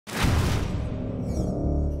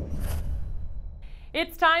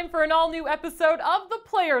It's time for an all-new episode of the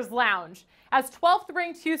Players Lounge. As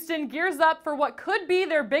 12th-ranked Houston gears up for what could be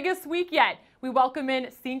their biggest week yet, we welcome in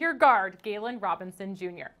senior guard Galen Robinson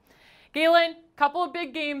Jr. Galen, couple of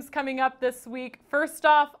big games coming up this week. First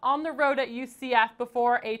off, on the road at UCF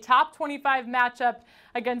before a top 25 matchup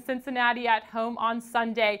against Cincinnati at home on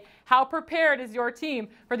Sunday. How prepared is your team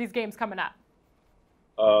for these games coming up?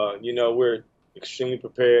 We're extremely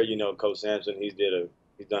prepared. Coach Sampson, he's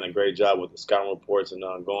done a great job with the scouting reports and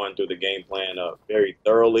going through the game plan very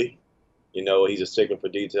thoroughly. He's a stickler for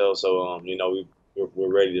detail, so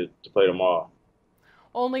we're ready to play tomorrow.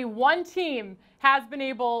 Only one team has been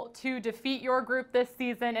able to defeat your group this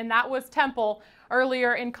season, and that was Temple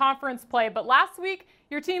earlier in conference play. But last week,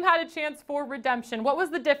 your team had a chance for redemption. What was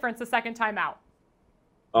the difference the second time out?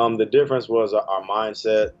 The difference was our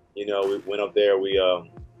mindset. We went up there.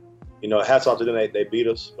 Hats off to them. They beat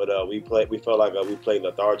us, but we felt like we played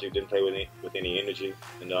lethargic, didn't play with any energy,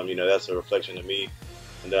 and that's a reflection of me.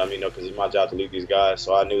 And because it's my job to lead these guys,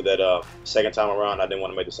 so I knew that second time around I didn't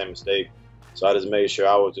want to make the same mistake. So I just made sure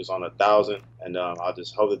I was just on 1,000, and I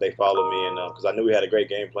just hope that they follow me, and because I knew we had a great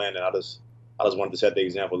game plan, and I just wanted to set the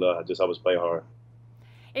example to just help us play hard.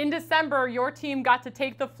 In December, your team got to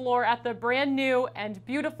take the floor at the brand new and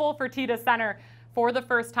beautiful Fertitta Center for the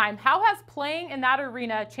first time. How has playing in that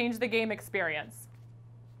arena changed the game experience?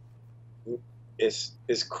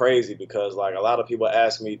 It's crazy because like a lot of people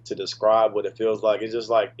ask me to describe what it feels like. It's just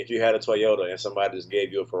like if you had a Toyota and somebody just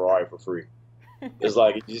gave you a Ferrari for free. It's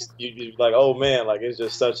like you like, oh man, like it's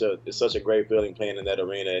such a great feeling playing in that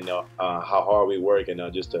arena, and how hard we work, and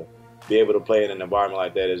just to be able to play in an environment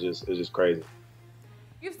like that is just crazy.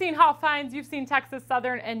 You've seen Hawkeyes, you've seen Texas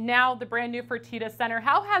Southern, and now the brand new Fertitta Center.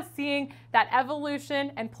 How has seeing that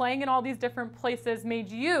evolution and playing in all these different places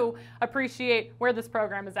made you appreciate where this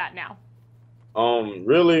program is at now?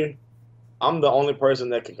 Really, I'm the only person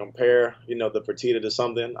that can compare, the Fertitta to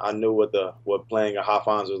something. I knew what playing at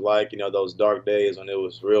Hawkeyes was like, those dark days when it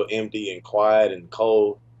was real empty and quiet and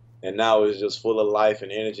cold. And now it's just full of life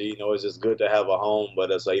and energy. It's just good to have a home,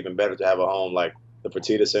 but it's even better to have a home like the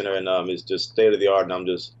Fertitta Center, and it's just state of the art, and I'm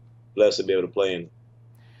just blessed to be able to play in.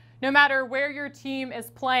 No matter where your team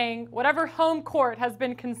is playing, whatever home court has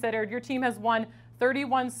been considered, your team has won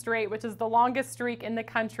 31 straight, which is the longest streak in the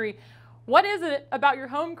country. What is it about your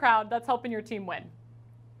home crowd that's helping your team win?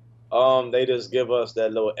 They just give us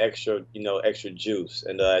that little extra, extra juice.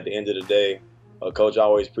 And at the end of the day, Coach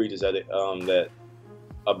always preaches that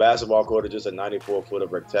a basketball court is just a 94-foot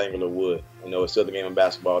of rectangular wood. It's still the game of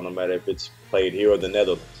basketball, no matter if it's played here or the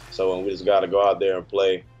Netherlands. So we just got to go out there and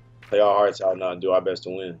play our hearts out and do our best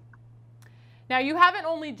to win. Now, you haven't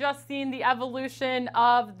only just seen the evolution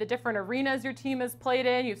of the different arenas your team has played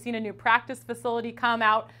in. You've seen a new practice facility come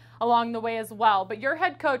out along the way as well. But your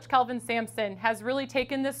head coach, Kelvin Sampson, has really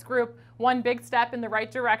taken this group one big step in the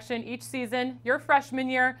right direction each season. Your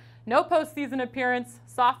freshman year, no postseason appearance,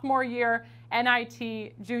 sophomore year,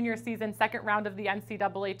 NIT, junior season, second round of the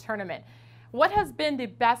NCAA tournament. What has been the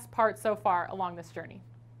best part so far along this journey?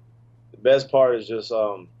 The best part is just,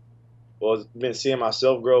 it's been seeing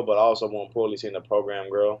myself grow, but also more importantly, seeing the program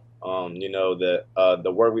grow.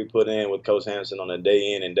 The work we put in with Coach Sampson on a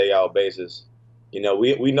day in and day out basis. We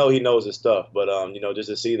know he knows his stuff, but just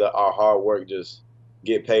to see our hard work just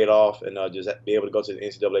get paid off, and just be able to go to the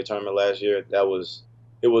NCAA tournament last year,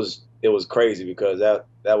 it was crazy, because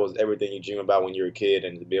that was everything you dream about when you're a kid,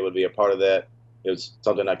 and to be able to be a part of that, it was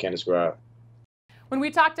something I can't describe. When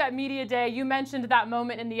we talked at Media Day, you mentioned that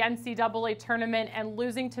moment in the NCAA tournament and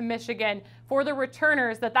losing to Michigan. For the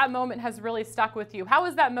returners, that moment has really stuck with you. How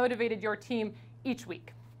has that motivated your team each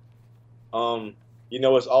week?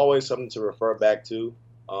 It's always something to refer back to.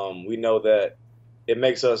 We know that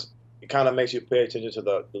it kind of makes you pay attention to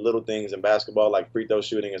the little things in basketball, like free throw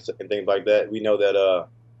shooting and things like that. We know that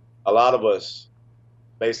a lot of us,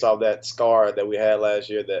 based off that scar that we had last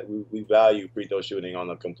year, that we value free throw shooting on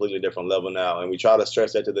a completely different level now. And we try to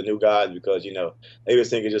stress that to the new guys, because, they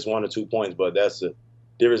just think it's just 1 or 2 points, but that's the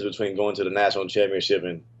difference between going to the national championship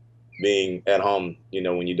and being at home,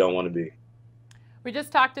 when you don't want to be. We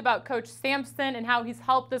just talked about Coach Sampson and how he's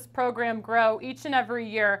helped this program grow each and every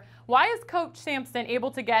year. Why is Coach Sampson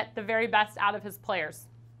able to get the very best out of his players?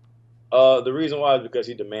 The reason why is because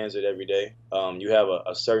he demands it every day. You have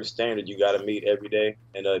a certain standard you got to meet every day,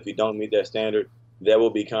 and if you don't meet that standard, there will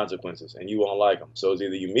be consequences, and you won't like them. So it's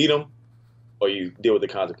either you meet them or you deal with the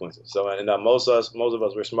consequences. So, and most of us,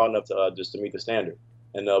 we're smart enough to just to meet the standard,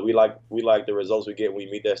 and we like the results we get when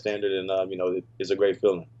we meet that standard, and it's a great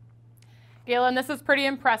feeling. Galen, this is pretty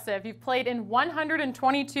impressive. You've played in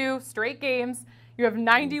 122 straight games. You have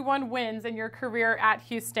 91 wins in your career at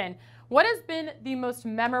Houston. What has been the most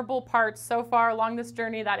memorable part so far along this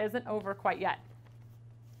journey that isn't over quite yet?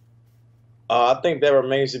 I think that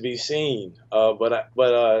remains to be seen. But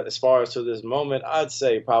as far as to this moment, I'd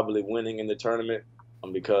say probably winning in the tournament,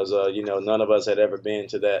 because you know, none of us had ever been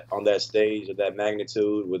to that on that stage of that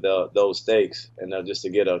magnitude with those stakes, and just to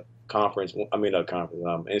get a NCAA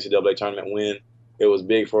tournament win, it was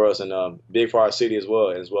big for us, and big for our city as well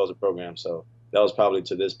as the program. So that was probably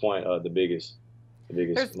to this point the biggest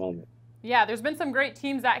moment. Yeah, there's been some great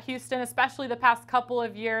teams at Houston, especially the past couple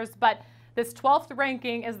of years, but this 12th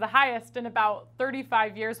ranking is the highest in about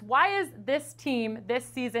 35 years. Why is this team this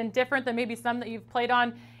season different than maybe some that you've played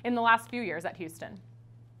on in the last few years at Houston?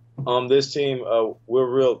 This team, we're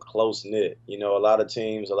real close knit. You know, a lot of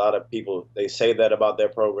teams, a lot of people, they say that about their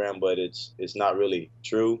program, but it's not really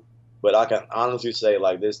true. But I can honestly say,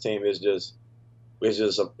 like, this team is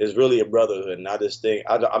it's really a brotherhood, and I just think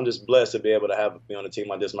I'm just blessed to be able to be on a team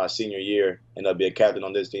like this my senior year and be a captain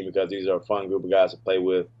on this team, because these are a fun group of guys to play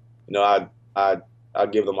with. You know, I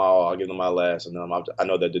give them all. I give them my last, and I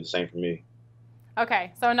know they did the same for me.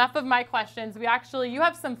 Okay, so enough of my questions. You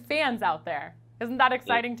have some fans out there. Isn't that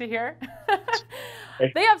exciting to hear?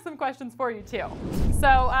 They have some questions for you too. So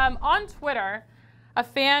on Twitter, a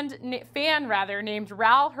fan named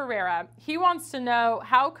Ral Herrera, he wants to know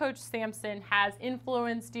how Coach Sampson has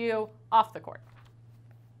influenced you off the court.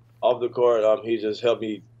 Off the court, he just helped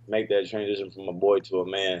me make that transition from a boy to a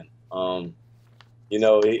man. You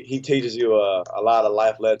know, he teaches you a lot of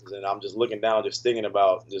life lessons, and I'm just looking down, just thinking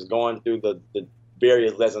about just going through the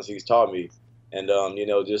various lessons he's taught me, and you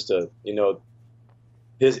know,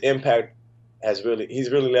 his impact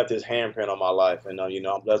he's really left his handprint on my life, and you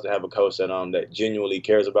know, I'm blessed to have a coach that genuinely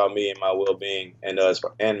cares about me and my well-being and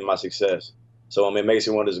my success. So it makes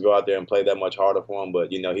me want to just go out there and play that much harder for him.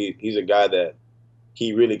 But you know, he's a guy that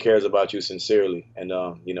he really cares about you sincerely, and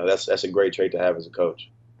you know, that's a great trait to have as a coach.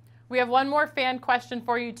 We have one more fan question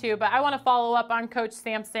for you too, but I want to follow up on Coach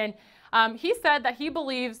Sampson. He said that he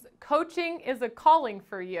believes coaching is a calling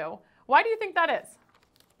for you. Why do you think that is?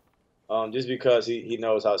 Just because he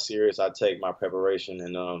knows how serious I take my preparation,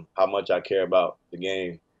 and how much I care about the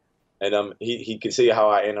game. And he can see how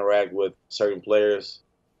I interact with certain players,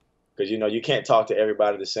 because you know, you can't talk to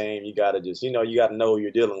everybody the same. You got to just, you know, you got to know who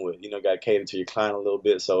you're dealing with. You know, got to cater to your client a little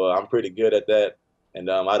bit. So I'm pretty good at that. And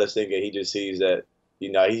I just think that he just sees that,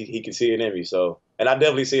 you know, he can see it in me. So, and I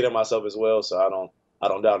definitely see it in myself as well. So I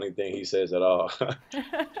don't doubt anything he says at all.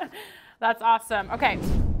 That's awesome. Okay,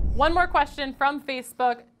 one more question from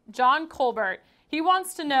Facebook. John Colbert, he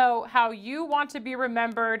wants to know how you want to be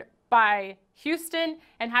remembered by Houston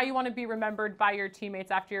and how you want to be remembered by your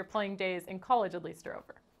teammates after your playing days in college at least are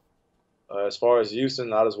over. As far as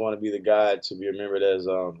Houston, I just want to be the guy to be remembered as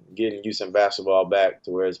getting Houston basketball back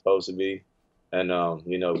to where it's supposed to be. And,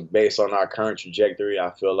 you know, based on our current trajectory, I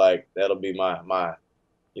feel like that'll be what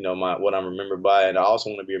I'm remembered by. And I also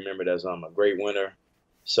want to be remembered as a great winner,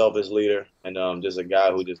 selfish leader, and just a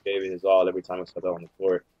guy who just gave it his all every time he stepped out on the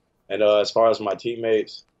court. And as far as my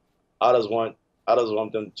teammates, I just want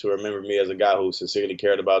them to remember me as a guy who sincerely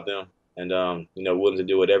cared about them, and you know, willing to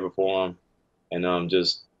do whatever for them, and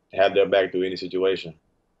just have their back through any situation.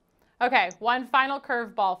 Okay, one final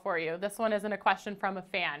curveball for you. This one isn't a question from a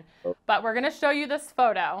fan, but we're going to show you this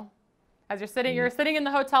photo. As you're sitting in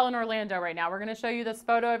the hotel in Orlando right now. We're going to show you this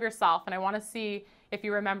photo of yourself, and I want to see if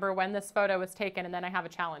you remember when this photo was taken, and then I have a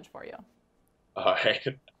challenge for you. All right.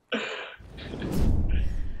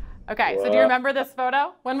 Okay, so do you remember this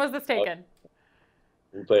photo? When was this taken?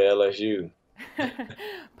 We play LSU.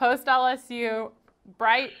 Post LSU,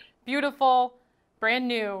 bright, beautiful, brand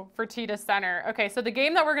new Fertitta Center. Okay, so the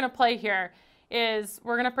game that we're going to play here is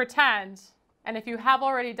we're going to pretend, and if you have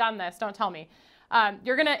already done this, don't tell me.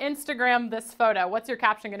 You're going to Instagram this photo. What's your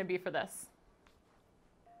caption going to be for this?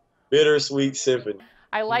 Bittersweet Symphony.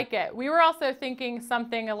 I like it. We were also thinking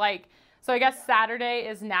something like, so I guess Saturday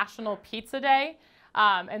is National Pizza Day.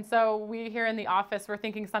 And so we here in the office, we're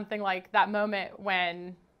thinking something like that moment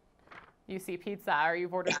when you see pizza or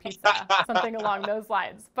you've ordered pizza, something along those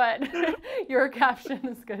lines. But your caption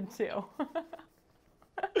is good too.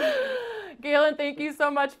 Galen, thank you so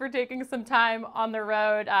much for taking some time on the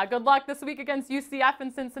road. Good luck this week against UCF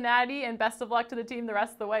in Cincinnati, and best of luck to the team the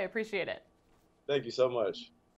rest of the way. Appreciate it. Thank you so much.